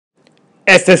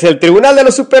Este es el Tribunal de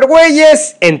los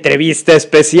Supergüeyes, entrevista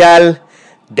especial,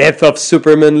 Death of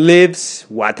Superman Lives,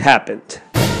 What Happened.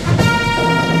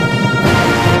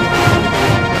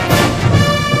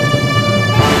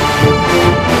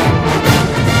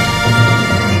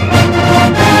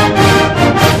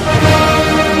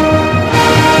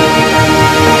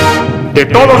 De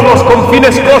todos los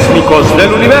confines cósmicos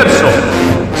del universo,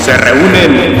 se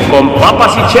reúnen con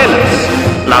papas y chelas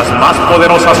las más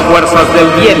poderosas fuerzas del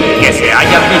bien que se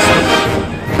hayan visto.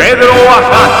 Pedro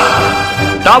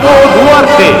Ajaz, Tavo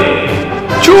Duarte,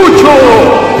 Chucho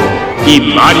y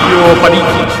Mario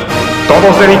Padilla.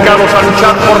 Todos dedicados a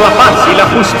luchar por la paz y la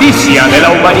justicia de la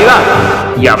humanidad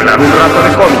y hablar un rato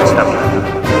de cómics también.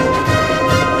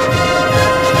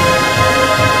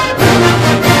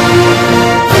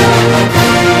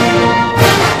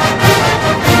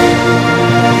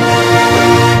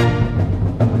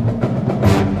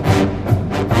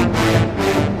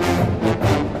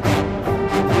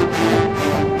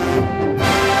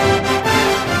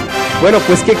 Bueno,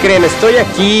 pues ¿qué creen? Estoy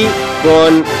aquí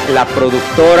con la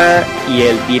productora y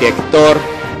el director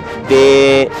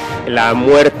de La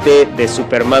muerte de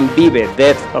Superman vive,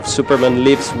 Death of Superman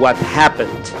Lives, What Happened.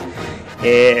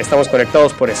 Estamos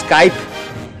conectados por Skype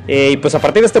y pues a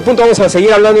partir de este punto vamos a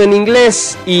seguir hablando en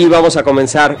inglés y vamos a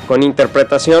comenzar con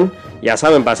interpretación. Ya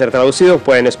saben, va a ser traducido,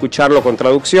 pueden escucharlo con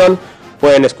traducción,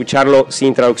 pueden escucharlo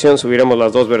sin traducción, subiremos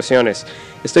las dos versiones.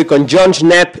 Estoy con Jon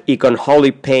Schnepp y con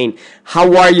Holly Payne.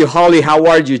 How are you, Holly? How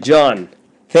are you, Jon?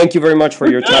 Thank you very much for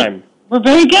your time. We're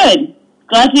very good.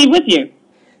 Glad to be with you.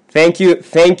 Thank you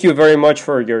very much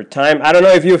for your time. I don't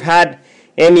know if you've had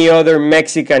any other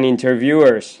Mexican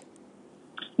interviewers.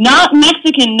 Not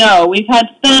Mexican, no. We've had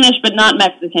Spanish, but not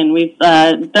Mexican. We've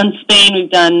done Spain, we've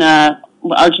done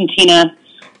Argentina,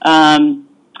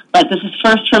 but this is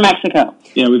first for Mexico.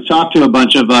 Yeah, we've talked to a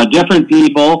bunch of different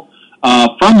people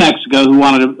from Mexico who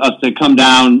wanted us to come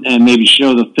down and maybe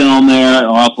show the film there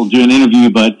or also do an interview,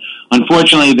 but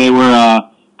unfortunately they were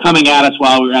coming at us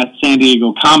while we were at San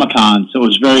Diego Comic-Con, so it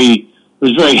was very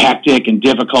hectic and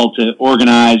difficult to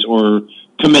organize or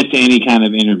commit to any kind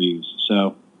of interviews.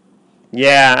 So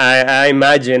yeah, I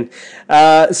imagine.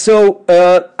 So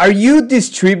are you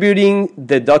distributing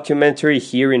the documentary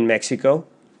here in Mexico?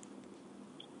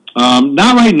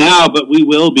 Not right now, but we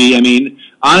will be. I mean,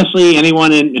 honestly,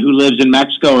 anyone who lives in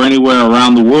Mexico or anywhere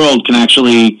around the world can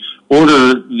actually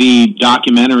order the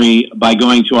documentary by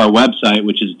going to our website,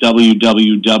 which is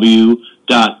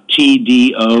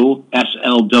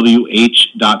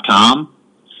www.tdoslwh.com.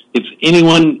 If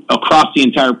anyone across the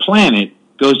entire planet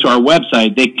goes to our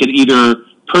website, they could either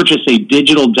purchase a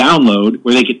digital download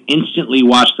where they could instantly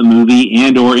watch the movie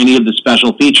and or any of the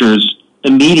special features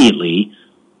immediately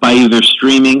by either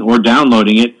streaming or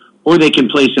downloading it, or they can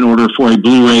place an order for a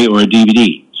Blu-ray or a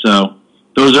DVD. So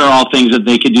those are all things that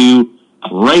they could do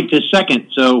right this second.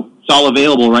 So it's all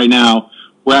available right now.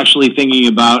 We're actually thinking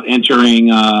about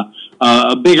entering a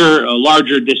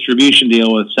larger distribution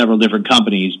deal with several different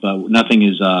companies, but nothing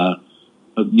is,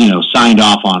 signed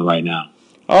off on right now.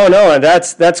 Oh no, and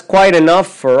that's quite enough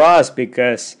for us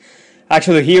because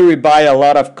actually here we buy a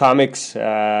lot of comics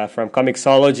from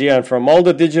Comixology and from all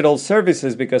the digital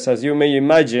services because, as you may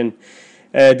imagine,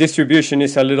 distribution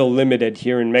is a little limited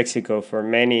here in Mexico for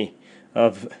many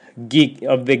of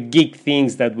the geek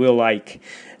things that we like.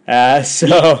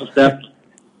 So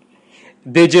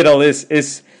digital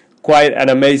is quite an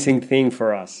amazing thing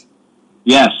for us.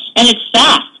 Yes. And it's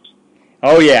fast.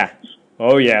 Oh yeah,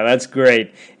 that's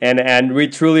great. And we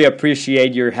truly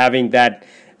appreciate your having that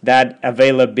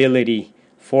availability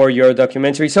for your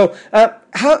documentary. So,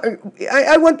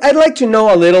 I'd like to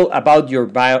know a little about your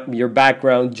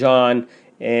background, Jon.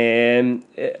 And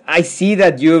I see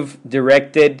that you've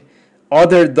directed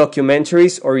other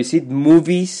documentaries, or is it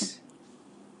movies?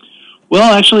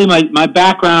 Well, actually, my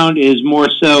background is more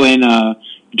so in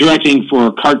directing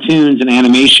for cartoons and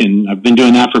animation. I've been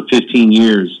doing that for 15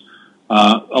 years.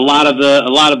 A lot of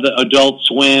the Adult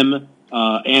Swim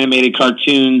animated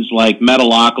cartoons like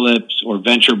Metalocalypse or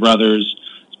Venture Brothers.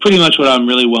 It's pretty much what I'm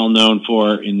really well known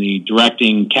for in the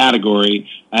directing category.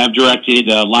 I have directed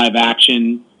live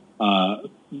action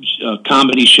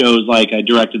comedy shows, like I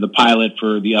directed the pilot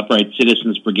for the Upright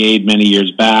Citizens Brigade many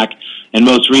years back, and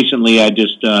most recently I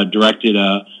just directed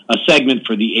a segment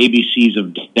for the ABCs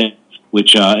of Death,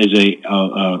 which is a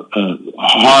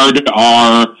hard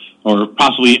R or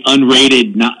possibly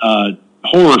unrated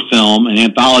horror film, an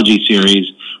anthology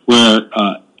series where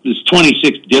there's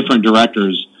 26 different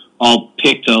directors all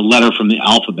picked a letter from the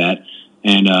alphabet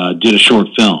and did a short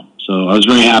film. So I was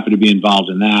very happy to be involved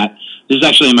in that. This is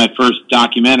actually my first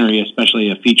documentary, especially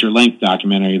a feature-length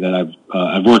documentary that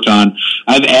I've worked on.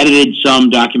 I've edited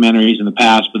some documentaries in the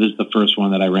past, but this is the first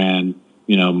one that I ran,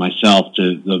 myself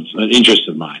to the interest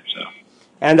of mine. So.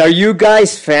 And are you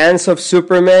guys fans of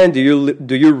Superman? Do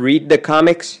you read the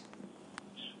comics?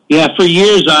 Yeah, for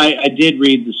years I did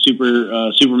read the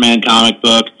Superman comic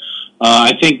book.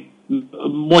 I think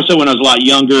more so when I was a lot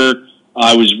younger.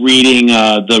 I was reading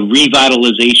the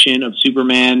revitalization of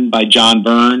Superman by John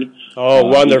Byrne. Oh,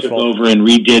 wonderful! He took over and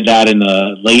redid that in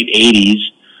the late '80s,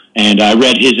 and I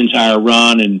read his entire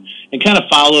run and kind of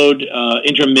followed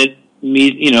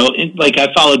I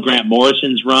followed Grant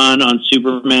Morrison's run on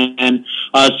Superman.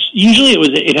 Usually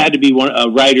it had to be a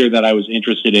writer that I was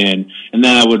interested in, and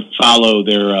then I would follow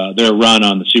their run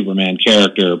on the Superman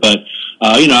character. But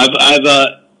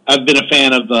I've been a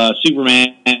fan of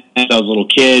Superman since I was a little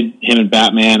kid. Him and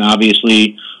Batman,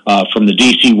 obviously, from the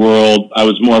DC world. I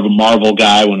was more of a Marvel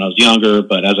guy when I was younger,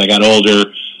 but as I got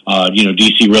older,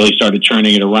 DC really started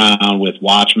turning it around with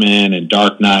Watchmen and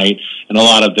Dark Knight, and a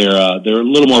lot of their a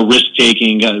little more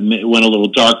risk-taking, went a little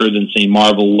darker than, say,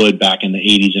 Marvel would back in the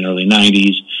 80s and early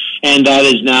 90s. And that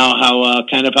is now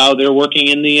how they're working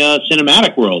in the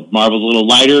cinematic world. Marvel's a little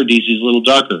lighter, DC's a little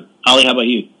darker. Holly, how about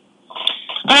you?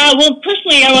 Well,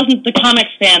 personally, I wasn't the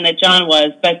comics fan that John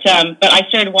was, but I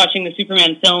started watching the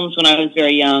Superman films when I was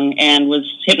very young and was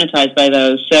hypnotized by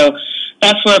those. So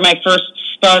that's where my first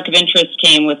spark of interest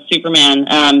came with Superman.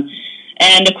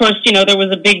 And of course, there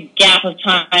was a big gap of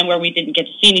time where we didn't get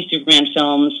to see any Superman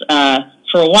films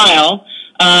for a while.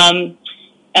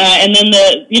 And then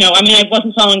I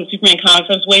wasn't following the Superman comics.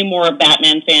 I was way more a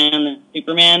Batman fan than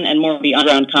Superman, and more of the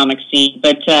underground comic scene.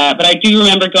 But I do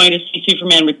remember going to see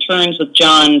Superman Returns with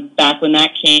John back when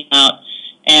that came out,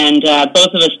 and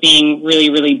both of us being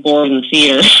really, really bored in the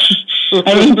theater.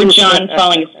 I remember John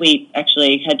falling asleep.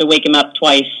 Actually, had to wake him up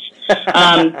twice.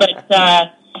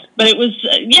 But it was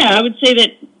I would say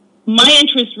that my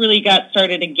interest really got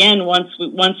started again once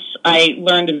I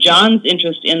learned of John's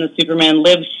interest in the Superman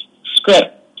Lives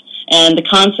script and the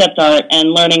concept art,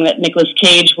 and learning that Nicolas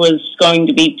Cage was going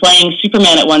to be playing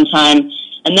Superman at one time,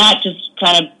 and that just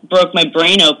kind of broke my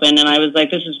brain open, and I was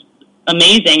like, this is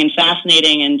amazing and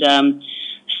fascinating, and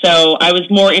so I was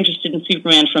more interested in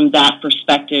Superman from that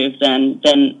perspective than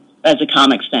as a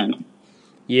comics fan.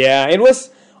 Yeah, it was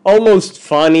almost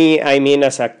funny,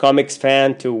 as a comics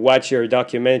fan, to watch your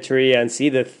documentary and see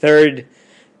the third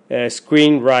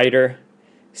screenwriter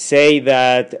say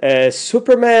that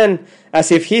Superman,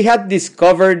 as if he had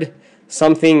discovered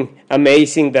something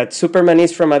amazing, that Superman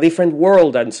is from a different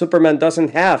world and Superman doesn't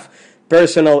have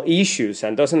personal issues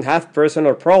and doesn't have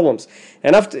personal problems.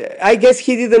 And I guess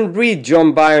he didn't read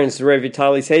John Byrne's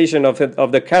revitalization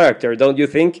of the character, don't you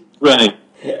think? Right.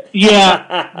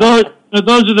 Yeah.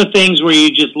 Those are the things where you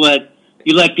just let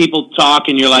people talk,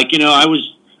 and you're like, I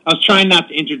was trying not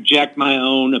to interject my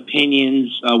own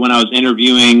opinions when I was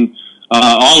interviewing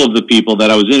all of the people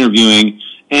that I was interviewing.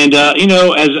 And,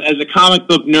 as a comic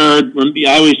book nerd,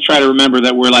 I always try to remember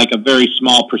that we're like a very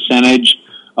small percentage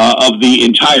of the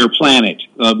entire planet.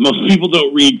 Most people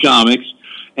don't read comics.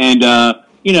 And,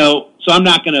 so I'm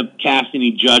not going to cast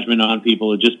any judgment on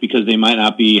people just because they might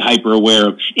not be hyper aware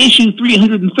of issue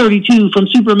 332 from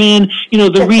Superman,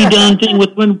 the redone thing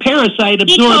with when Parasite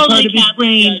absorbed part of his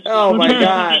brain. Oh, my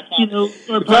God.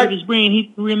 Absorbed part of his brain, he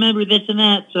can remember this and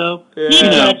that. So,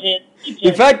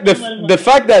 In fact, the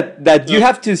fact that you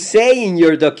have to say in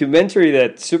your documentary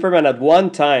that Superman at one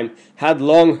time had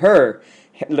long hair,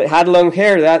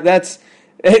 that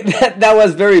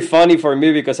was very funny for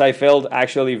me, because I felt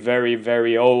actually very,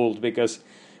 very old, because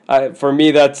for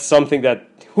me that's something that,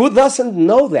 who doesn't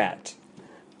know that?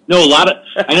 No,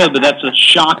 I know, but that's a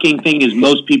shocking thing, is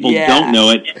most people don't know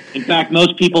it. In fact,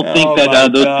 most people think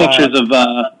that those pictures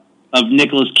of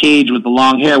Nicolas Cage with the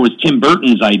long hair was Tim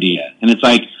Burton's idea. And it's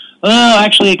like, well,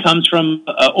 actually, it comes from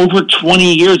over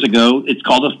 20 years ago. It's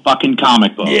called a fucking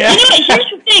comic book. Yeah. Here's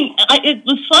the thing. It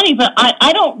was funny, but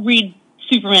I don't read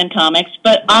Superman comics,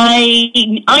 but I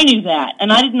knew that,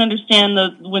 and I didn't understand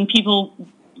when people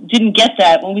didn't get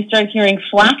that, when we started hearing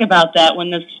flack about that when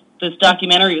this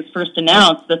documentary was first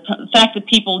announced, the fact that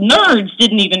nerds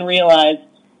didn't even realize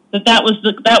that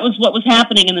was what was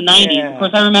happening in the 90s. Yeah. Of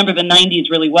course, I remember the 90s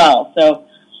really well, so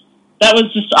that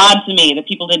was just odd to me that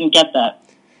people didn't get that.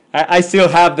 I still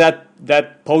have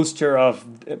that poster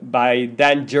by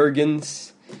Dan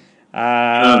Jurgens,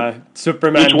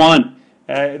 Superman. Which one?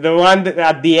 The one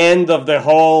at the end of the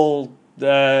whole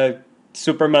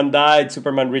Superman died,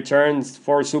 Superman returns,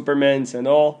 4 Supermans and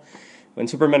all. When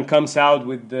Superman comes out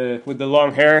with the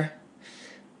long hair.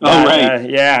 Right.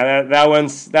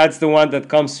 That's the one that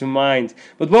comes to mind.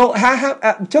 But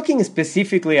talking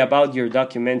specifically about your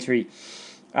documentary,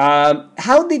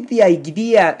 How did the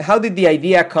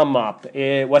idea come up?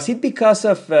 Was it because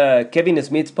of Kevin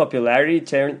Smith's popularity,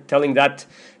 telling that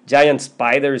giant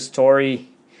spider story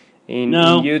in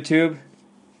YouTube?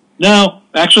 No,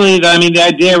 actually, I mean, the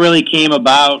idea really came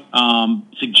about,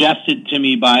 suggested to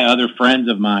me by other friends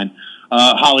of mine.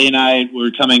 Holly and I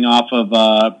were coming off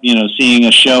of, seeing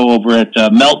a show over at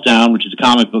Meltdown, which is a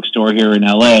comic book store here in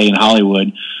LA, in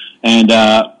Hollywood. And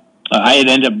I had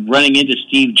ended up running into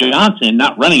Steve Johnson,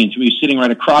 not running into him, he was sitting right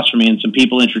across from me, and some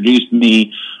people introduced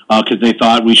me because they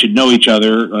thought we should know each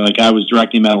other. Like, I was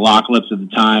directing Metalocalypse at the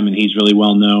time, and he's really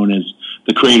well known as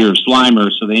the creator of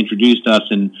Slimer, so they introduced us,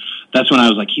 and that's when I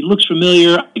was like, he looks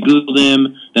familiar. I Googled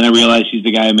him. Then I realized he's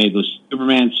the guy who made those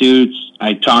Superman suits.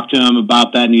 I talked to him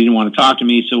about that, and he didn't want to talk to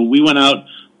me. So we went out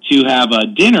to have a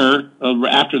dinner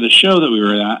after the show that we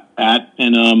were at,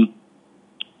 and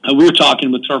we were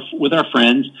talking with our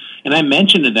friends, and I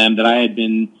mentioned to them that I had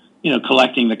been,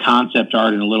 collecting the concept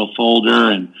art in a little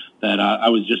folder, and that I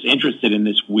was just interested in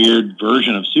this weird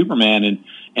version of Superman,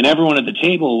 and everyone at the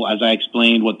table, as I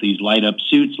explained what these light-up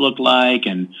suits looked like,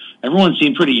 and everyone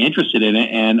seemed pretty interested in it,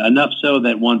 and enough so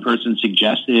that one person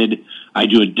suggested I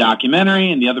do a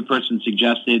documentary, and the other person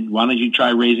suggested, why don't you try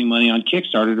raising money on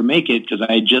Kickstarter to make it, because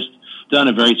I had just done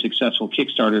a very successful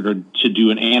Kickstarter to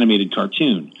do an animated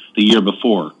cartoon the year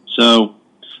before. So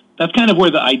that's kind of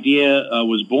where the idea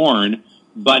was born,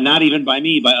 but not even by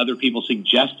me, by other people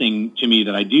suggesting to me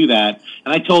that I do that.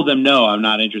 And I told them, no, I'm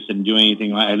not interested in doing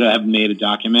anything. I haven't made a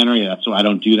documentary. That's why I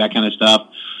don't do that kind of stuff.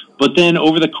 But then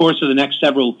over the course of the next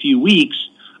few weeks,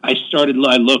 I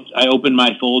opened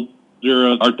my folder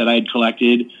of art that I had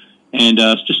collected and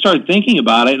just started thinking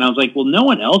about it. And I was like, well, no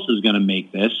one else is going to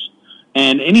make this.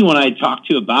 And anyone I talked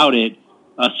to about it,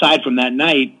 aside from that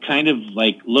night, kind of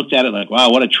like looked at it like, wow,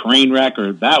 what a train wreck,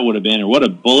 or that would have been, or what a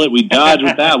bullet we dodged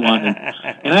with that one.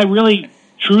 And I really,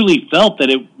 truly felt that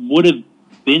it would have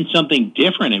been something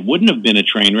different. It wouldn't have been a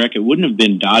train wreck. It wouldn't have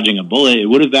been dodging a bullet. It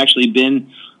would have actually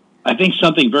been, I think,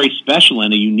 something very special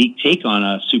and a unique take on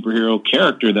a superhero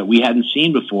character that we hadn't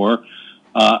seen before.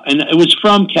 And it was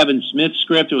from Kevin Smith's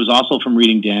script. It was also from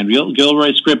reading Dan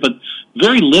Gilroy's script, but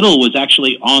very little was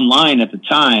actually online at the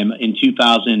time in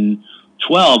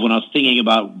 2012 when I was thinking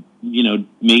about,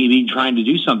 maybe trying to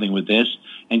do something with this.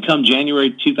 And come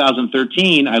January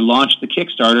 2013, I launched the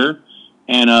Kickstarter,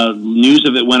 and news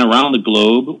of it went around the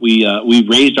globe. We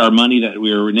raised our money that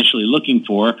we were initially looking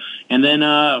for, and then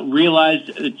realized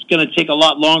it's going to take a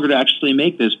lot longer to actually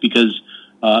make this because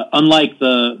unlike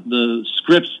the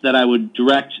scripts that I would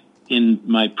direct in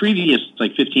my previous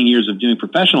 15 years of doing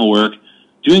professional work,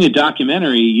 doing a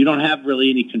documentary, you don't have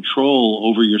really any control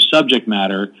over your subject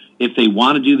matter. If they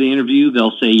want to do the interview,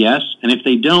 they'll say yes. And if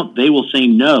they don't, they will say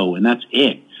no, and that's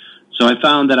it. So I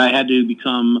found that I had to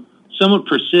become somewhat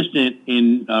persistent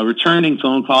in returning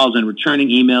phone calls and returning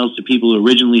emails to people who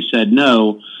originally said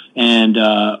no. And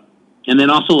then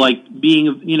also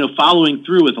being, following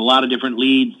through with a lot of different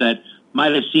leads that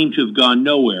might have seemed to have gone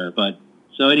nowhere. But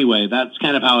so anyway, that's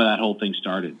kind of how that whole thing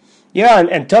started. Yeah,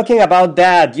 and talking about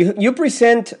that, you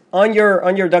present on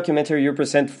your documentary, you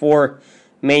present 4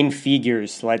 main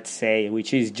figures, let's say,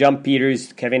 which is Jon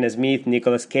Peters, Kevin Smith,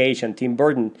 Nicolas Cage, and Tim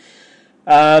Burton.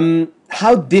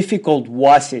 How difficult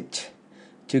was it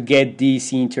to get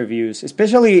these interviews?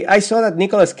 Especially, I saw that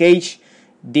Nicolas Cage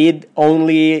did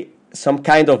only some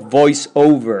kind of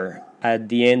voiceover at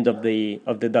the end of the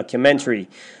documentary.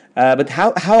 But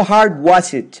how hard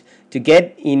was it to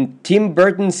get in Tim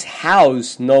Burton's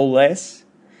house, no less?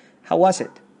 How was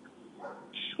it?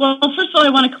 Well, first of all, I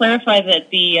want to clarify that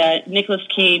the Nicolas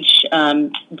Cage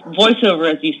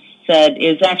voiceover, as you said,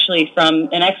 is actually from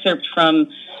an excerpt from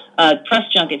a press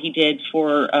junket he did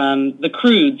for the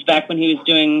Croods back when he was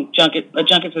doing a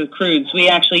junket for the Croods. We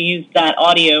actually used that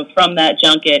audio from that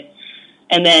junket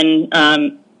and then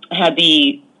had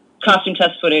the costume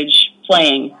test footage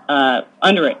playing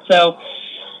under it. So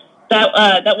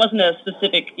that wasn't a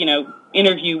specific,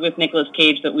 interview with Nicolas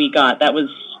Cage that we got. That was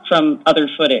from other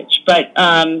footage. But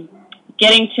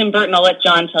getting Tim Burton, I'll let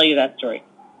John tell you that story.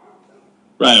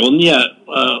 Right. Well, yeah,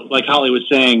 like Holly was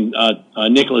saying,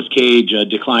 Nicolas Cage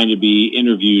declined to be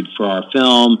interviewed for our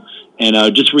film.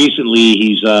 And just recently,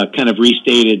 he's kind of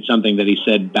restated something that he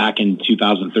said back in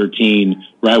 2013,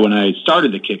 right when I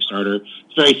started the Kickstarter.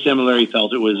 It's very similar. He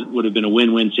felt it would have been a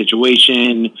win-win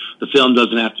situation. The film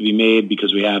doesn't have to be made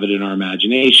because we have it in our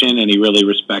imagination, and he really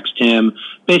respects Tim.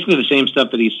 Basically the same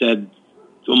stuff that he said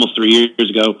almost 3 years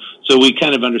ago. So we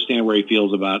kind of understand how he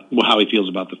feels about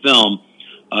the film.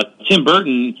 Tim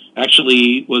Burton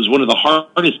actually was one of the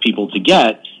hardest people to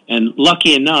get, And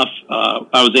lucky enough,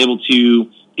 I was able to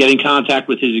get in contact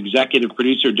with his executive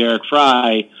producer, Derek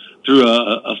Fry, through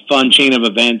a fun chain of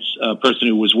events. A person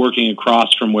who was working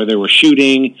across from where they were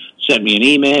shooting sent me an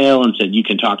email and said, you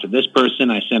can talk to this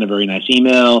person. I sent a very nice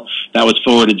email. That was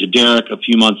forwarded to Derek. A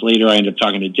few months later, I ended up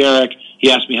talking to Derek. He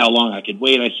asked me how long I could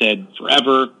wait. I said,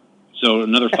 forever. So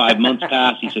another 5 months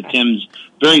passed. He said, Tim's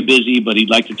very busy, but he'd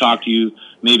like to talk to you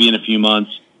maybe in a few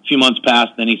months. A few months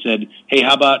passed. Then he said, hey,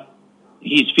 how about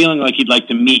he's feeling like he'd like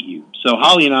to meet you. So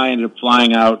Holly and I ended up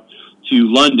flying out to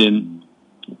London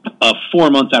 4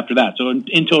 months after that. So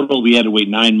in total, we had to wait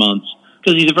 9 months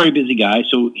because he's a very busy guy.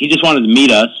 So he just wanted to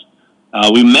meet us.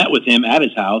 We met with him at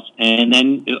his house, and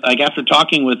then after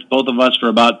talking with both of us for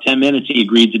about 10 minutes, he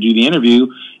agreed to do the interview,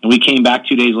 and we came back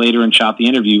 2 days later and shot the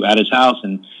interview at his house,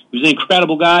 and he was an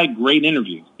incredible guy, great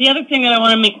interview. The other thing that I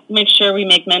want to make sure we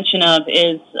make mention of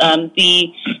is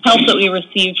the help that we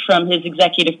received from his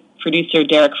executive producer,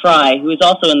 Derek Fry, who is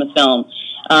also in the film.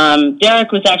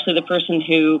 Derek was actually the person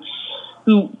who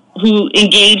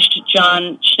engaged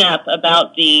Jon Schnepp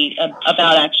about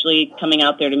actually coming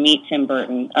out there to meet Tim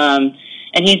Burton.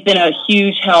 And he's been a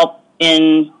huge help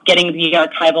in getting the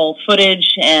archival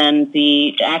footage and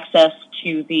the access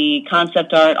to the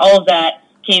concept art. All of that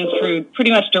came through pretty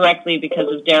much directly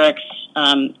because of Derek's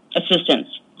assistance.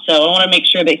 So I want to make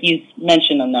sure that he's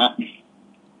mentioned on that.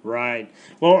 Right.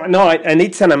 Well, no, and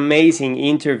it's an amazing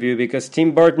interview because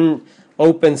Tim Burton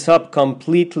opens up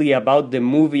completely about the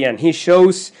movie, and he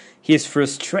shows his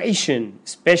frustration,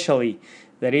 especially,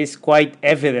 that is quite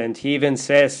evident. He even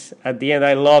says at the end,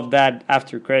 I love that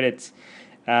after credits.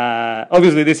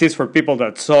 Obviously, this is for people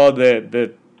that saw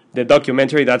the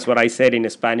documentary. That's what I said in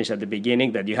Spanish at the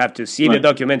beginning, that you have to see the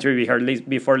documentary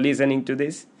before listening to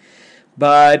this.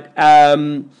 But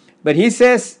he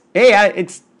says, hey,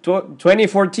 it's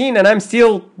 2014 and I'm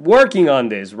still working on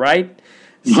this, right?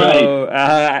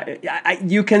 So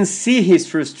you can see his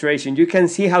frustration. You can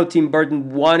see how Tim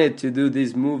Burton wanted to do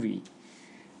this movie.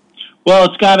 Well,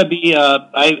 it's got to be.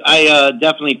 I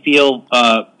definitely feel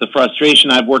the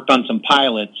frustration. I've worked on some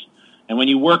pilots, and when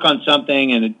you work on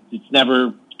something and it's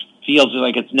never feels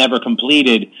like it's never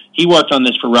completed. He worked on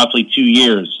this for roughly 2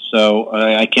 years, so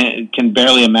I can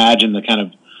barely imagine the kind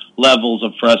of levels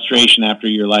of frustration after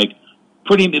you're like.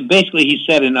 Basically, he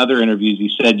said in other interviews, he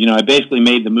said, I basically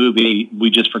made the movie, we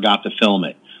just forgot to film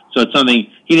it. So it's something,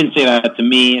 he didn't say that to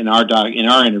me in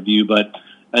our interview, but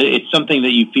it's something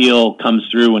that you feel comes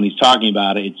through when he's talking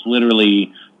about it. It's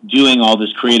literally doing all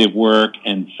this creative work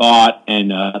and thought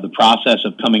and the process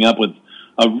of coming up with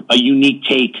a unique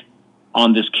take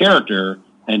on this character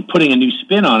and putting a new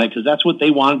spin on it, because that's what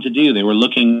they wanted to do. They were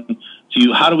looking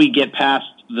to, how do we get past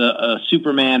the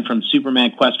Superman from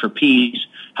Superman Quest for Peace?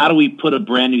 How do we put a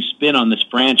brand new spin on this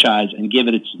franchise and give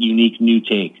it its unique new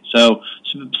take? So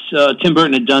Tim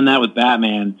Burton had done that with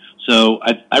Batman. So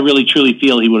I really, truly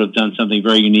feel he would have done something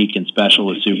very unique and special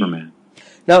with Superman.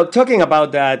 Now, talking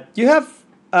about that,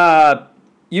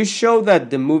 you show that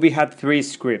the movie had 3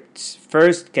 scripts.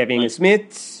 First, Kevin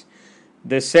Smith's.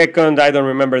 The second, I don't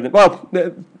remember.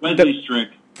 Wesley Strick.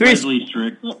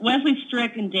 Wesley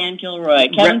Strick and Dan Gilroy.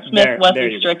 Kevin Smith,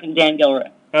 Wesley Strick, and Dan Gilroy.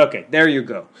 Okay, there you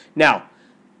go. Now,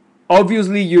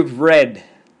 obviously, you've read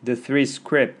the 3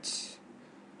 scripts.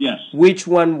 Yes. Which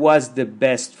one was the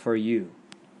best for you?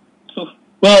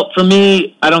 Well, for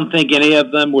me, I don't think any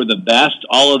of them were the best.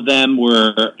 All of them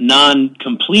were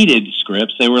non-completed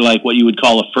scripts. They were like what you would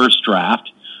call a first draft.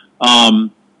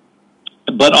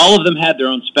 But all of them had their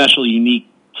own special, unique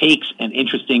takes and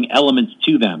interesting elements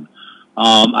to them.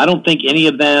 I don't think any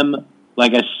of them,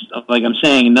 like I'm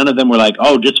saying, none of them were like,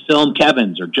 oh, just film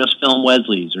Kevin's or just film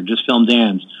Wesley's or just film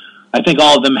Dan's. I think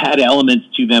all of them had elements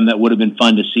to them that would have been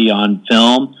fun to see on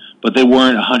film, but they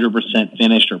weren't 100%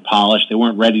 finished or polished. They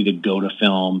weren't ready to go to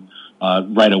film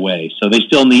right away. So they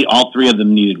still all 3 of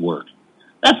them needed work.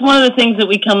 That's one of the things that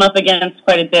we come up against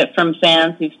quite a bit from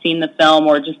fans who've seen the film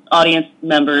or just audience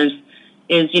members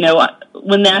is,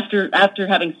 when after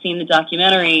having seen the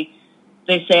documentary,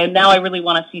 they say, now I really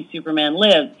want to see Superman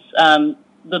Lives.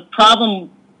 The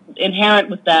problem inherent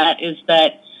with that is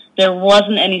that there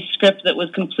wasn't any script that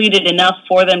was completed enough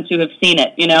for them to have seen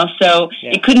it, So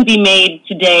It couldn't be made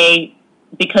today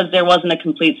because there wasn't a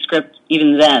complete script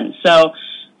even then. So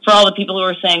for all the people who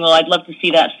are saying, well, I'd love to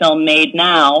see that film made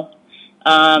now,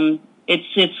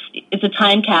 it's a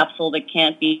time capsule that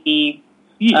can't be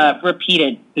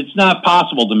repeated. It's not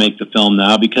possible to make the film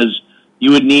now because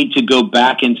you would need to go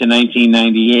back into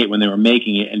 1998 when they were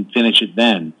making it and finish it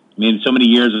then. I mean, so many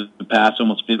years have passed,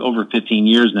 almost over 15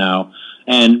 years now.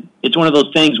 And it's one of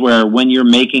those things where when you're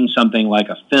making something like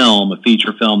a film, a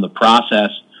feature film, the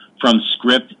process from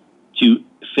script to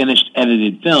finished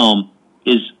edited film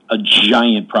is a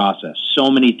giant process. So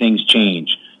many things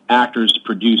change. Actors,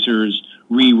 producers,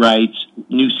 rewrites,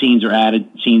 new scenes are added,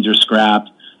 scenes are scrapped.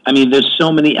 I mean, there's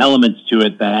so many elements to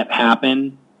it that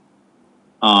happen.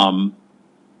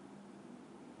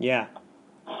 Yeah.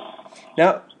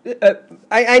 Now,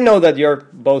 I know that you're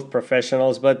both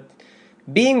professionals, but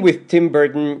being with Tim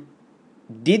Burton,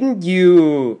 didn't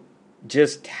you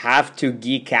just have to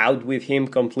geek out with him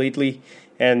completely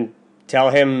and tell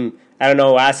him, I don't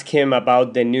know, ask him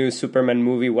about the new Superman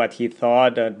movie, what he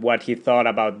thought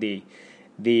about the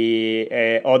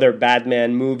other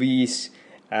Batman movies,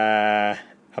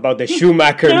 about the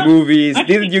Schumacher movies?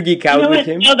 Didn't you geek out with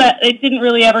him? No, that it didn't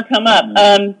really ever come up.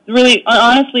 Really,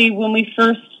 honestly, when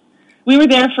we were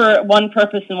there for one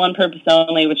purpose and one purpose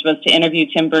only, which was to interview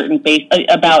Tim Burton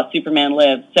about Superman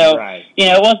Lives. So, right.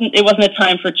 It wasn't a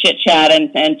time for chit chat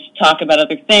and to talk about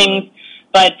other things.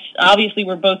 But obviously,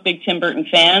 we're both big Tim Burton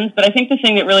fans. But I think the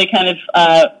thing that really kind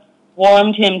of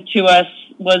warmed him to us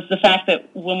was the fact that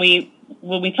when we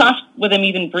talked with him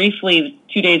even briefly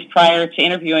 2 days prior to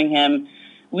interviewing him,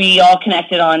 we all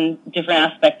connected on different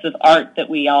aspects of art that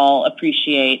we all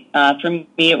appreciate. For me,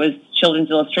 it was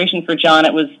children's illustration. For John,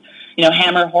 it was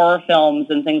Hammer horror films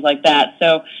and things like that.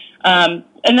 So, and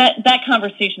that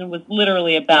conversation was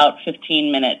literally about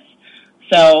 15 minutes.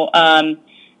 So,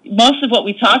 most of what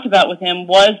we talked about with him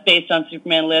was based on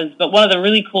Superman Lives, but one of the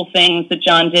really cool things that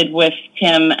John did with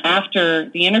Tim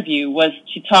after the interview was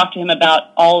to talk to him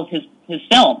about all of his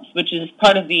films, which is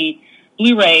part of the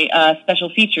Blu-ray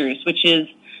special features, which is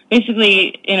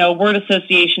basically, word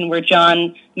association where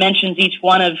John mentions each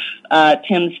one of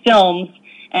Tim's films,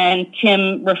 and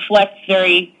Tim reflects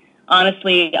very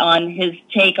honestly on his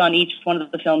take on each one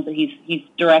of the films that he's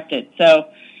directed. So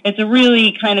it's a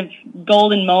really kind of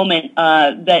golden moment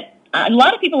that a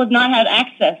lot of people have not had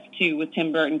access to with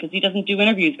Tim Burton because he doesn't do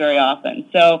interviews very often.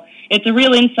 So it's a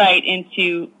real insight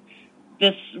into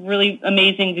this really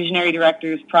amazing visionary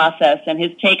director's process and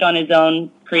his take on his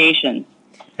own creation.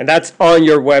 And that's on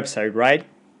your website, right?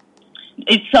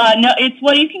 It's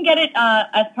you can get it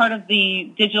as part of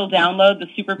the digital download, the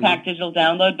Super Pack digital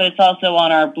download, but it's also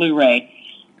on our Blu-ray.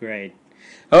 Great.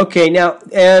 Okay, now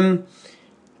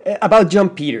about Jon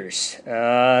Peters,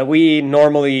 we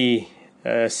normally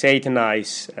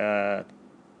satanize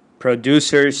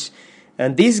producers,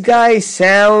 and this guy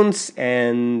sounds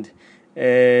and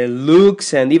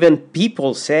looks, and even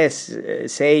people say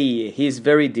he's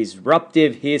very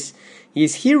disruptive.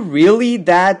 Is he really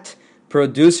that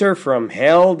producer from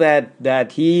hell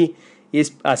that he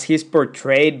is, as he's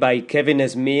portrayed by Kevin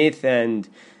Smith,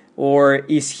 or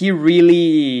is he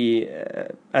really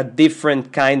a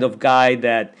different kind of guy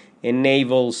that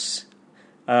enables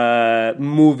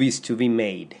movies to be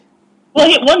made? Well,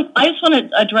 I just want to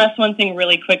address one thing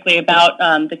really quickly about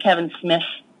the Kevin Smith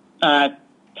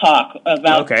talk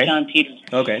about Jon Peters.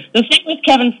 Okay. The thing with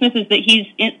Kevin Smith is that he's,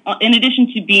 in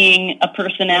addition to being a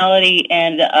personality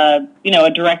and a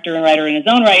director and writer in his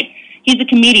own right, he's a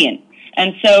comedian,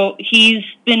 and so he's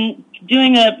been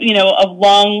doing a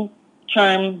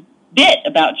long-term bit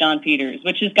about Jon Peters,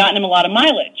 which has gotten him a lot of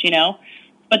mileage,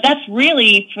 But that's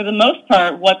really, for the most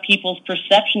part, what people's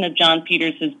perception of Jon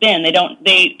Peters has been.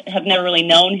 They have never really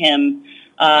known him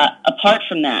apart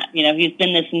from that. He's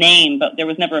been this name, but there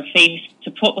was never a face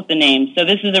to put with the name. So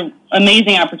this is an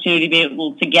amazing opportunity to be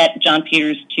able to get Jon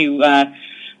Peters to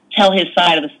tell his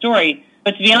side of the story.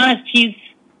 But to be honest, he's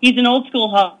an old school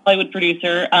Hollywood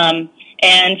producer, and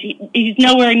he's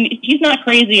not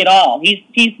crazy at all.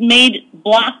 He's made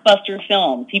blockbuster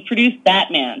films. He produced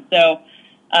Batman, so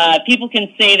people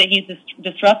can say that he's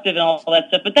disruptive and all that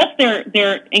stuff, but that's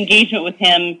their engagement with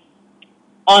him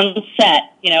on set,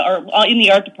 or in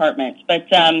the art department. But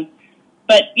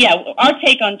yeah, our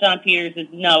take on Jon Peters is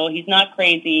no, he's not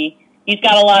crazy. He's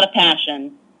got a lot of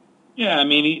passion. Yeah, I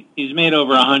mean, he's made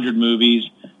over 100 movies.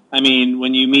 I mean,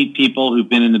 when you meet people who've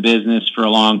been in the business for a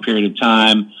long period of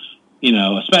time,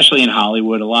 especially in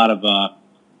Hollywood, a lot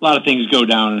of things go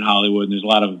down in Hollywood, and there's a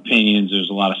lot of opinions, there's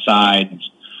a lot of sides.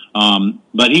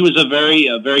 But he was a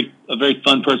very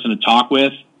fun person to talk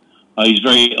with. He's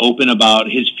very open about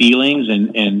his feelings,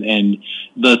 and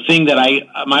the thing that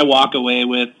my walk away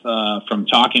with from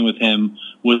talking with him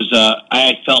was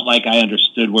I felt like I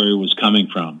understood where he was coming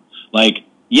from. Like,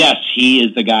 yes, he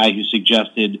is the guy who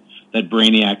suggested that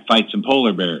Brainiac fight some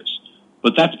polar bears,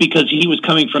 but that's because he was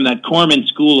coming from that Corman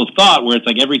school of thought where it's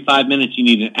like every 5 minutes you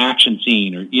need an action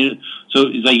scene, so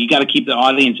it's like you got to keep the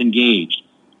audience engaged.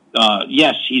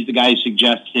 Yes, he's the guy who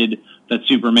suggested that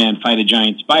Superman fight a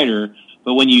giant spider.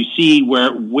 But when you see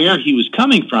where he was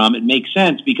coming from, it makes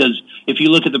sense, because if you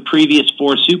look at the previous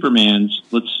 4 Supermans,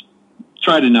 let's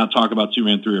try to not talk about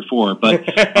Superman 3 or 4, but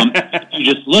if you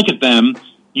just look at them,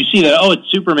 you see that,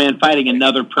 it's Superman fighting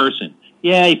another person.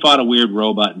 Yeah, he fought a weird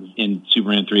robot in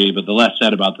Superman 3, but the less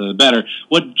said about the better.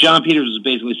 What John Peters was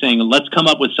basically saying, let's come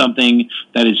up with something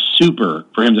that is super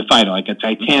for him to fight, like a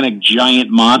titanic giant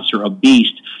monster, a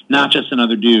beast, not just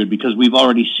another dude, because we've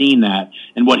already seen that.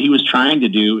 And what he was trying to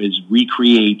do is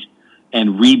recreate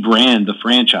and rebrand the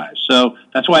franchise. So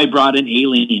that's why he brought in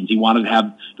aliens. He wanted to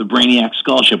have the Brainiac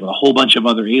skull ship with a whole bunch of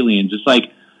other aliens. It's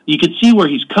like, you could see where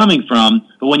he's coming from,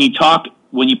 but when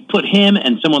you put him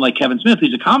and someone like Kevin Smith,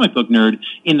 who's a comic book nerd,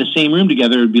 in the same room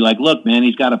together, it would be like, look, man,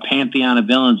 he's got a pantheon of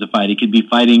villains to fight. He could be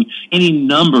fighting any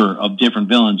number of different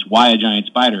villains. Why a giant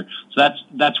spider? So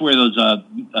that's where those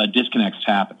disconnects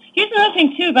happen. Here's another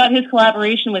thing, too, about his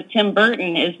collaboration with Tim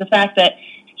Burton is the fact that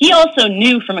he also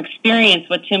knew from experience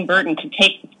what Tim Burton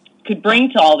could bring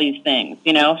to all these things,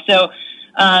 you know? So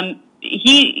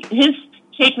his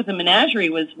take with the menagerie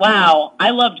was, wow, I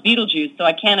loved Beetlejuice, so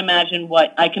I can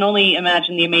only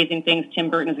imagine the amazing things Tim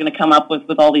Burton is going to come up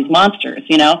with all these monsters,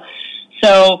 you know?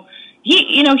 So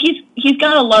he's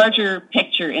got a larger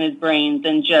picture in his brain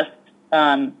than just,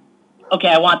 okay,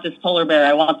 I want this polar bear,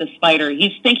 I want this spider.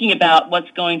 He's thinking about what's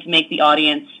going to make the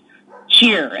audience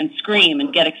cheer and scream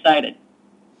and get excited.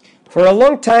 For a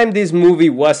long time, this movie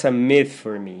was a myth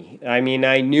for me. I mean,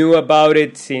 I knew about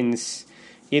it since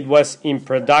it was in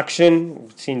production,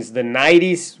 since the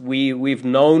 90s. We've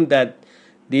known that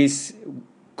this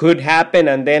could happen,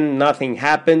 and then nothing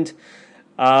happened.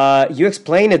 You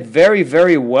explained it very,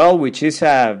 very well, which is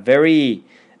a very,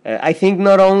 I think,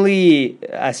 not only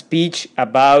a speech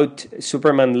about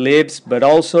Superman Lives, but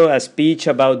also a speech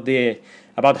about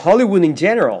Hollywood in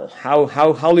general, how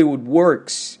Hollywood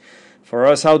works. For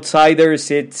us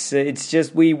outsiders, it's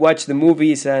just we watch the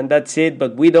movies and that's it,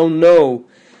 but we don't know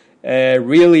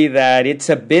really that it's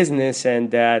a business and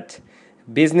that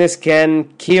business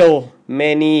can kill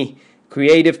many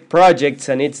creative projects,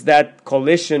 and it's that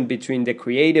collision between the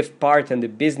creative part and the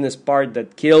business part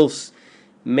that kills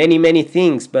many, many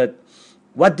things. But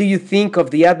what do you think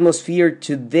of the atmosphere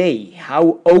today?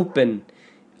 How open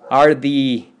are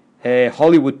the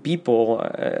Hollywood people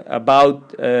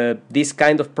about these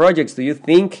kind of projects? Do you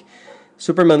think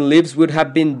Superman Lives would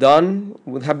have been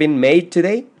made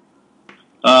today?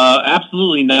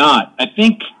 Absolutely not. I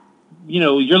think,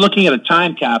 you're looking at a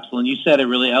time capsule, and you said it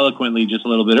really eloquently just a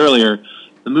little bit earlier.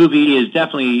 The movie is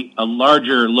definitely a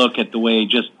larger look at the way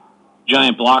just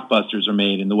giant blockbusters are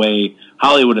made and the way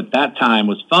Hollywood at that time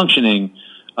was functioning.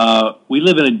 We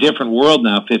live in a different world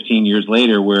now, 15 years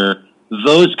later, where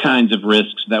those kinds of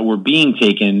risks that were being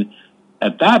taken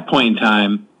at that point in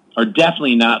time are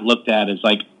definitely not looked at as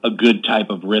like a good type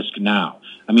of risk now.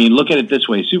 I mean, look at it this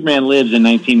way. Superman Lives in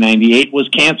 1998 was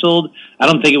canceled. I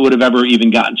don't think it would have ever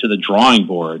even gotten to the drawing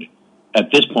board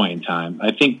at this point in time.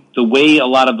 I think the way a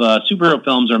lot of superhero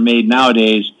films are made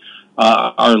nowadays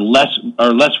are less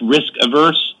risk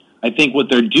averse. I think what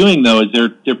they're doing, though, is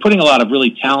they're putting a lot of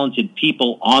really talented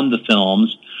people on the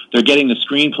films. They're getting the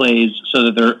screenplays so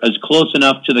that they're as close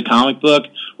enough to the comic book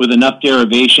with enough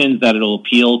derivations that it'll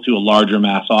appeal to a larger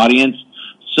mass audience.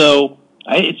 So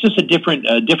it's just a different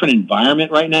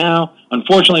environment right now.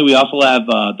 Unfortunately, we also have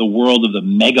the world of the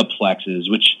megaplexes,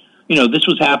 which, this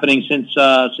was happening since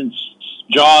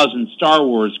Jaws and Star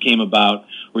Wars came about,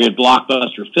 where you had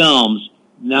blockbuster films.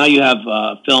 Now you have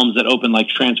films that open like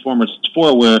Transformers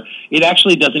 4, where it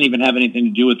actually doesn't even have anything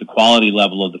to do with the quality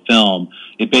level of the film.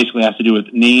 It basically has to do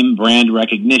with name, brand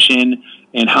recognition,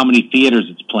 and how many theaters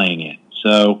it's playing in.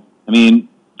 So, I mean,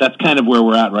 that's kind of where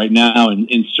we're at right now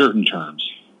in certain terms.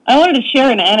 I wanted to share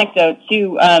an anecdote,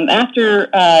 too. After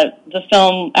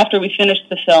we finished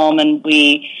the film and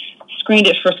we screened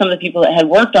it for some of the people that had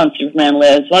worked on Superman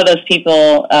Lives, one of those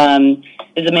people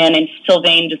is a man named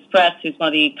Sylvain Desprez, who's one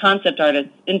of the concept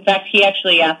artists. In fact, he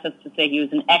actually asked us to say he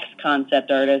was an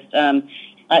ex-concept artist. I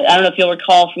don't know if you'll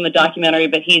recall from the documentary,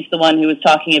 but he's the one who was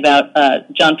talking about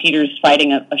Jon Peters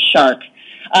fighting a shark.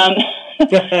 But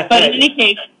in any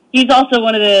case, he's also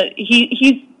one of the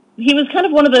he was kind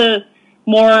of one of the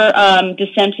more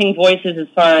dissenting voices as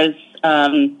far as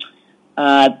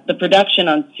the production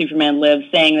on Superman Lives,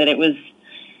 saying that it was,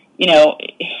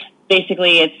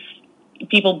 basically it's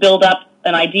people build up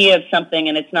an idea of something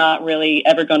and it's not really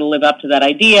ever going to live up to that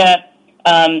idea.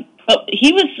 But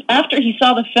after he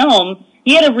saw the film,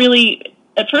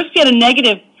 at first he had a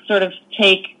negative sort of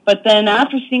take, but then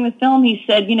after seeing the film, he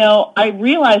said, I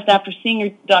realized after seeing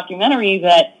your documentary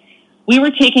that we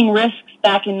were taking risks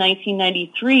back in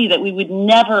 1993 that we would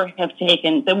never have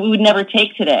taken, that we would never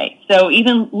take today. So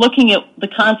even looking at the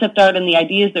concept art and the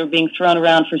ideas that were being thrown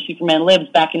around for Superman Lives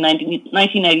back in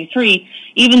 1993,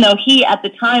 even though he at the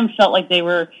time felt like they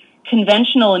were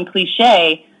conventional and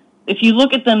cliche, if you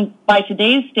look at them by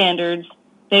today's standards,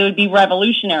 they would be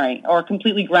revolutionary or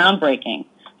completely groundbreaking.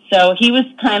 So he was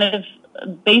kind of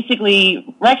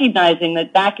basically recognizing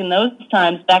that back in those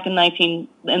times, back in the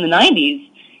 90s,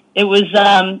 it was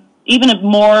even a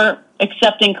more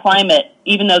accepting climate.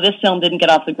 Even though this film didn't get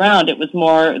off the ground, it was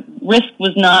more, risk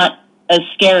was not as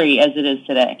scary as it is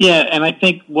today. Yeah, and I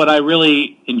think what I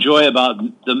really enjoy about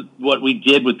what we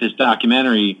did with this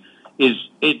documentary is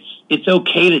it's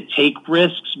okay to take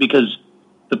risks, because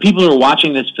the people who are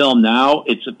watching this film now,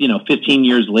 it's 15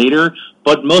 years later,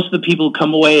 but most of the people who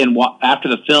come away and after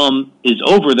the film is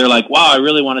over, they're like, wow, I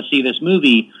really want to see this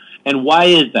movie. And why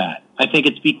is that? I think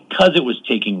it's because it was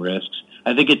taking risks.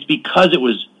 I think it's because it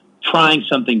was trying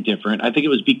something different. I think it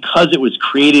was because it was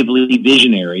creatively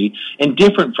visionary and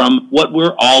different from what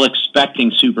we're all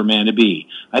expecting Superman to be.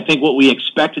 I think what we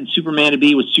expected Superman to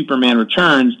be was Superman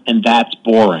Returns, and that's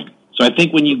boring. So I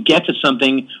think when you get to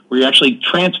something where you're actually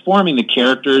transforming the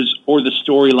characters or the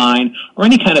storyline or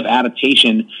any kind of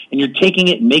adaptation, and you're taking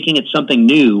it and making it something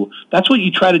new, that's what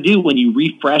you try to do when you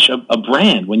refresh a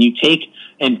brand. When you take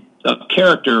a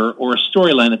character or a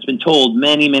storyline that's been told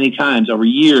many, many times over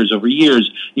years,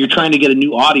 you're trying to get a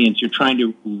new audience, you're trying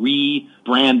to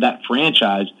rebrand that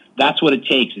franchise. That's what it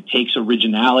takes. It takes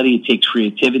originality, it takes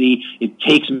creativity, it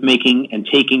takes making and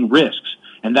taking risks.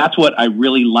 And that's what I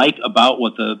really like about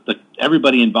what the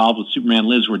everybody involved with Superman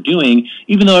Lives were doing.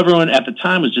 Even though everyone at the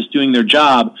time was just doing their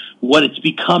job, what it's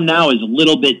become now is a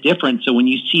little bit different. So when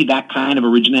you see that kind of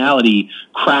originality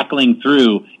crackling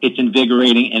through, it's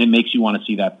invigorating and it makes you want to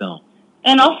see that film.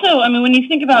 And also, I mean, when you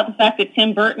think about the fact that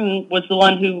Tim Burton was the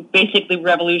one who basically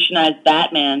revolutionized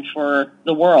Batman for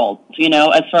the world,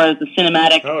 as far as the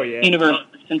cinematic universe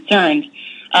is concerned,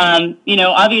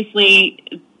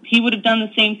 obviously he would have done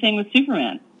the same thing with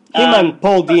Superman. Him and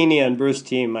Paul Dini and Bruce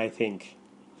Timm, I think.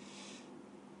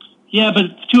 Yeah, but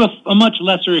to a much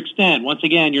lesser extent. Once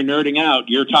again, you're nerding out.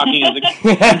 You're talking as a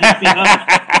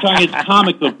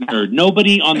comic book nerd.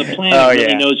 Nobody on the planet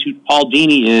really knows who Paul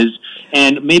Dini is,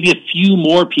 and maybe a few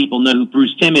more people know who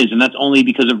Bruce Timm is, and that's only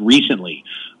because of recently.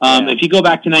 If you go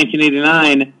back to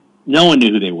 1989, no one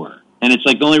knew who they were. And it's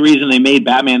like the only reason they made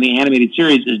Batman the Animated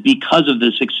Series is because of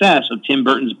the success of Tim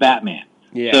Burton's Batman.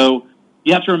 Yeah. So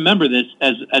you have to remember this,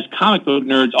 as comic book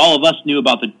nerds, all of us knew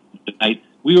about the night.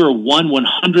 We were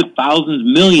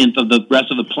 1/100,000th millionth of the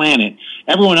rest of the planet.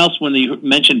 Everyone else, when they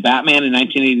mentioned Batman in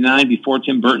 1989, before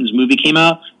Tim Burton's movie came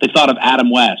out, they thought of Adam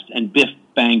West and Biff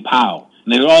Bang Pow.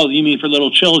 And they were, oh, you mean for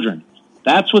little children.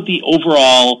 That's what the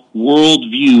overall world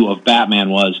view of Batman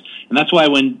was. And that's why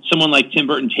when someone like Tim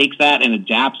Burton takes that and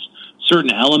adapts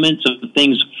certain elements of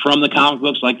things from the comic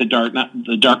books, like the Dark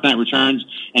Knight Returns,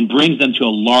 and brings them to a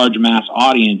large mass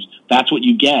audience, that's what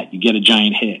you get. You get a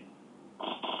giant hit.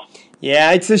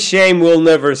 Yeah, it's a shame we'll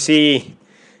never see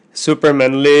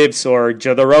Superman Lives or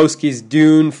Jodorowsky's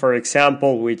Dune, for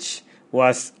example, which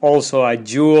was also a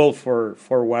jewel for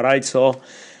what I saw.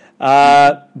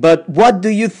 But what do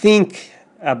you think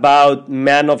about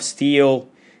Man of Steel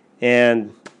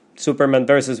and Superman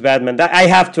versus Batman? I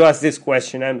have to ask this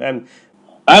question.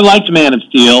 I liked Man of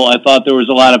Steel. I thought there was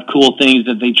a lot of cool things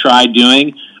that they tried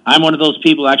doing. I'm one of those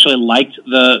people who actually liked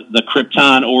the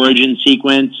Krypton origin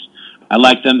sequence. I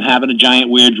liked them having a giant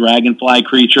weird dragonfly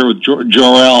creature with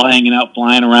Jor-El hanging out,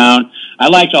 flying around. I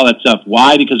liked all that stuff.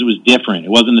 Why? Because it was different. It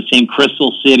wasn't the same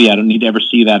Crystal City. I don't need to ever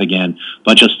see that again.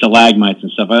 Bunch of stalagmites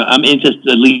and stuff. I'm into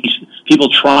at least people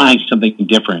trying something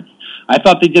different. I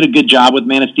thought they did a good job with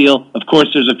Man of Steel. Of course,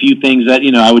 there's a few things that,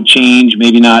 I would change.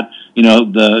 Maybe not,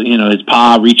 his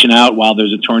paw reaching out while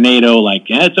there's a tornado. Like,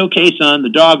 it's okay, son. The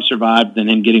dog survived, and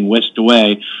him getting whisked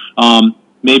away.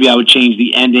 Maybe I would change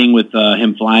the ending with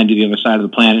him flying to the other side of the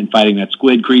planet and fighting that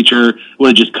squid creature. Would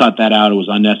have just cut that out. It was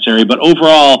unnecessary. But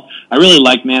overall, I really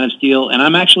like Man of Steel, and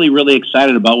I'm actually really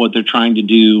excited about what they're trying to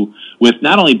do with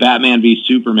not only Batman v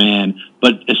Superman,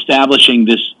 but establishing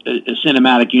this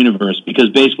cinematic universe. Because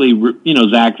basically,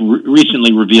 Zach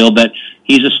recently revealed that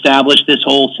he's established this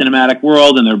whole cinematic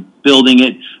world, and they're building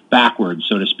it backwards,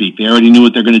 so to speak. They already knew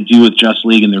what they're going to do with Justice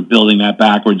League, and they're building that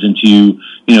backwards into,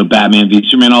 Batman v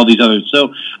Superman, all these others.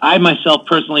 So I myself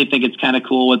personally think it's kind of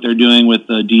cool what they're doing with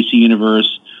the DC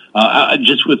universe.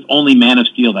 Just with only Man of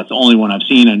Steel, that's the only one I've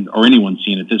seen, or anyone's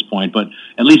seen at this point. But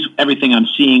at least everything I'm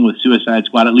seeing with Suicide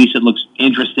Squad, at least it looks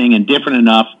interesting and different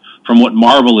enough from what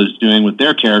Marvel is doing with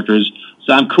their characters.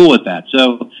 So I'm cool with that.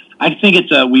 So I think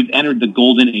we've entered the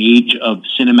golden age of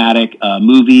cinematic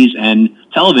movies and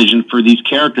television for these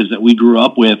characters that we grew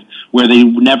up with, where they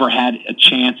never had a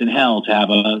chance in hell to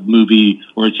have a movie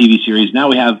or a TV series. Now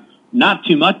we have not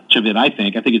too much of it, I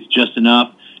think. I think it's just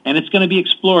enough, and it's going to be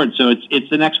explored. So it's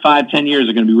the next 5-10 years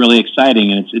are going to be really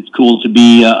exciting, and it's cool to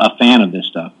be a fan of this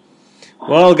stuff.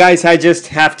 Well, guys, I just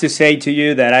have to say to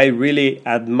you that I really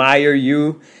admire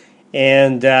you.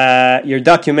 And your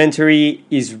documentary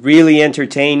is really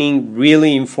entertaining,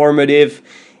 really informative,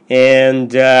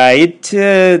 and it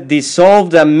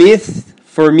dissolved a myth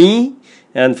for me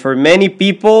and for many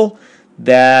people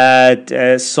that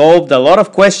solved a lot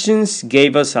of questions,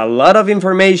 gave us a lot of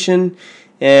information,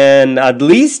 and at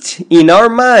least in our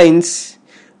minds,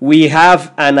 we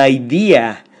have an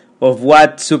idea of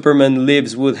what Superman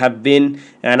Lives would have been.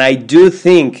 And I do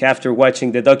think, after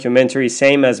watching the documentary,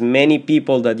 same as many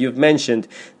people that you've mentioned,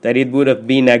 that it would have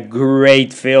been a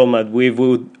great film and we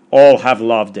would all have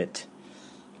loved it.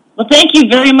 Well, thank you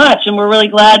very much, and we're really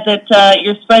glad that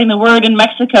you're spreading the word in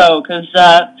Mexico, because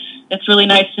it's really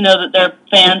nice to know that there are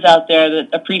fans out there that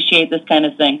appreciate this kind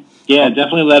of thing. Yeah,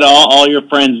 definitely let all your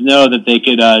friends know that they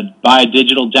could buy a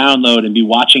digital download and be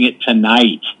watching it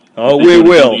tonight. Oh, we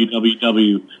will.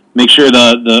 www. Make sure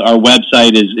our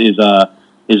website is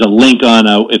a link on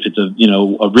if it's a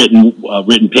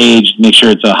written page. Make sure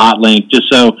it's a hot link, just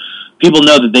so people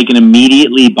know that they can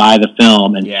immediately buy the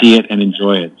film and see it and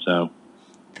enjoy it. So,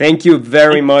 thank you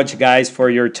very much, guys, for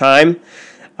your time.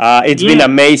 It's been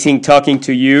amazing talking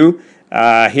to you,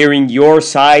 hearing your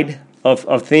side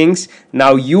of things.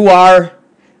 Now you are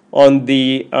on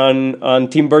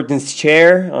Tim Burton's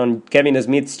chair, on Kevin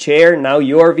Smith's chair. Now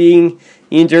you are being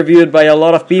interviewed by a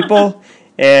lot of people,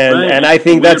 and I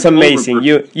think that's amazing.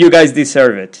 You guys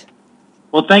deserve it.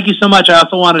 Well, thank you so much. I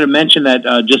also wanted to mention that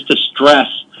just to stress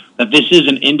that this is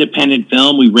an independent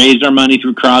film. We raised our money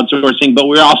through crowdsourcing, but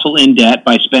we're also in debt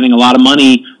by spending a lot of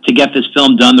money to get this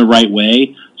film done the right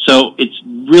way. So it's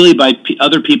really by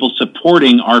other people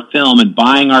supporting our film and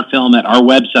buying our film at our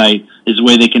website is the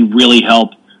way they can really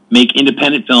help make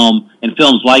independent film and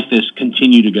films like this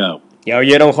continue to go. ¿Ya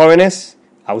oyeron, jóvenes?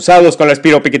 Abusados con la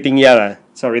espiropiquetiñada.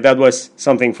 Sorry, that was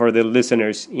something for the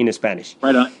listeners in Spanish.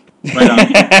 Right on.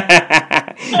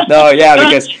 No, yeah,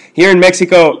 because here in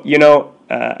Mexico,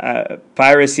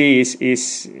 piracy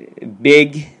is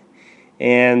big,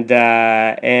 and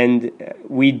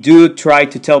we do try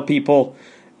to tell people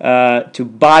to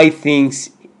buy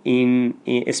things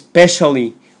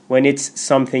especially when it's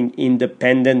something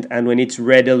independent and when it's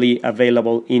readily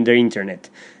available in the internet,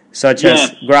 such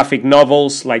as graphic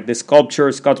novels like The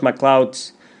Sculpture, Scott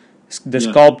McCloud's The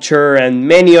Sculpture, and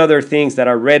many other things that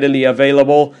are readily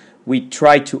available. We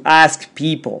try to ask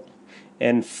people,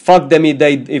 and fuck them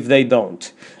if they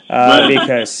don't,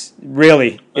 because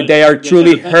really they are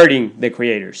truly hurting the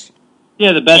creators.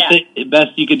 Yeah, the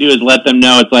best you could do is let them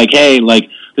know. It's like, hey,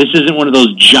 this isn't one of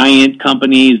those giant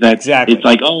companies that it's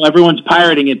like, oh, everyone's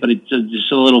pirating it, but it's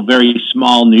just a little very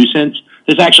small nuisance.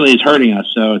 This actually is hurting us.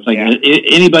 So it's like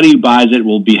anybody who buys it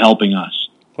will be helping us.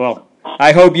 Well,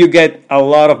 I hope you get a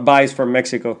lot of buys from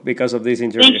Mexico because of this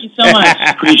interview. Thank you so much.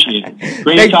 Appreciate it.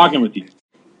 Great talking with you.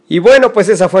 Y bueno, pues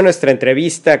esa fue nuestra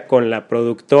entrevista con la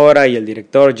productora y el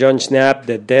director Jon Schnepp,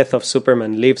 The Death of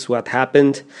Superman Lives, What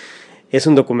Happened. Es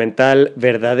un documental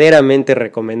verdaderamente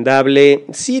recomendable.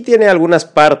 Sí tiene algunas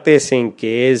partes en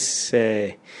que es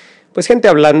pues gente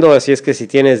hablando, así es que si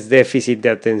tienes déficit de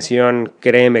atención,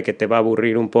 créeme que te va a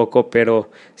aburrir un poco, pero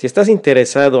si estás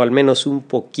interesado al menos un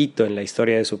poquito en la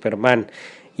historia de Superman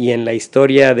y en la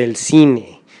historia del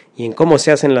cine y en cómo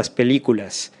se hacen las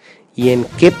películas y en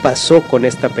qué pasó con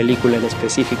esta película en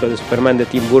específico de Superman de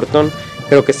Tim Burton,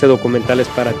 creo que este documental es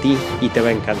para ti y te va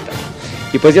a encantar.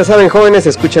 Y pues ya saben, jóvenes,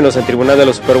 escúchenos en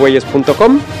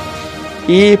tribunaldelosupergüeyes.com.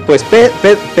 Y pues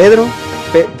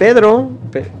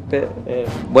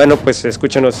bueno, pues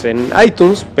escúchenos en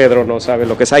iTunes. Pedro no sabe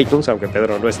lo que es iTunes, aunque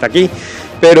Pedro no está aquí.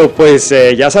 Pero pues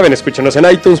ya saben, escúchenos en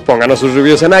iTunes, pónganos sus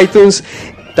reviews en iTunes.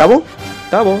 Tabo.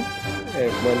 Bueno,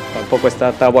 tampoco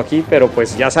está Tabo aquí, pero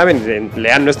pues ya saben,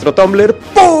 lean nuestro Tumblr.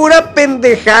 Pura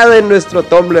pendejada en nuestro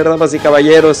Tumblr, damas y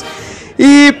caballeros.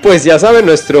 Y pues ya saben,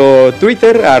 nuestro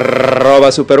Twitter,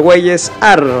 @supergüeyes.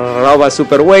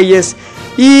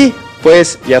 Y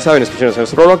pues ya saben, escúchenos en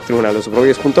nuestro blog,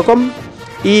 tribunaldelosupergüeyes.com.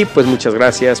 Y pues muchas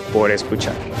gracias por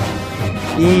escuchar.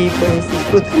 Y pues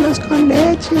disfrútenlos con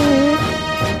leche.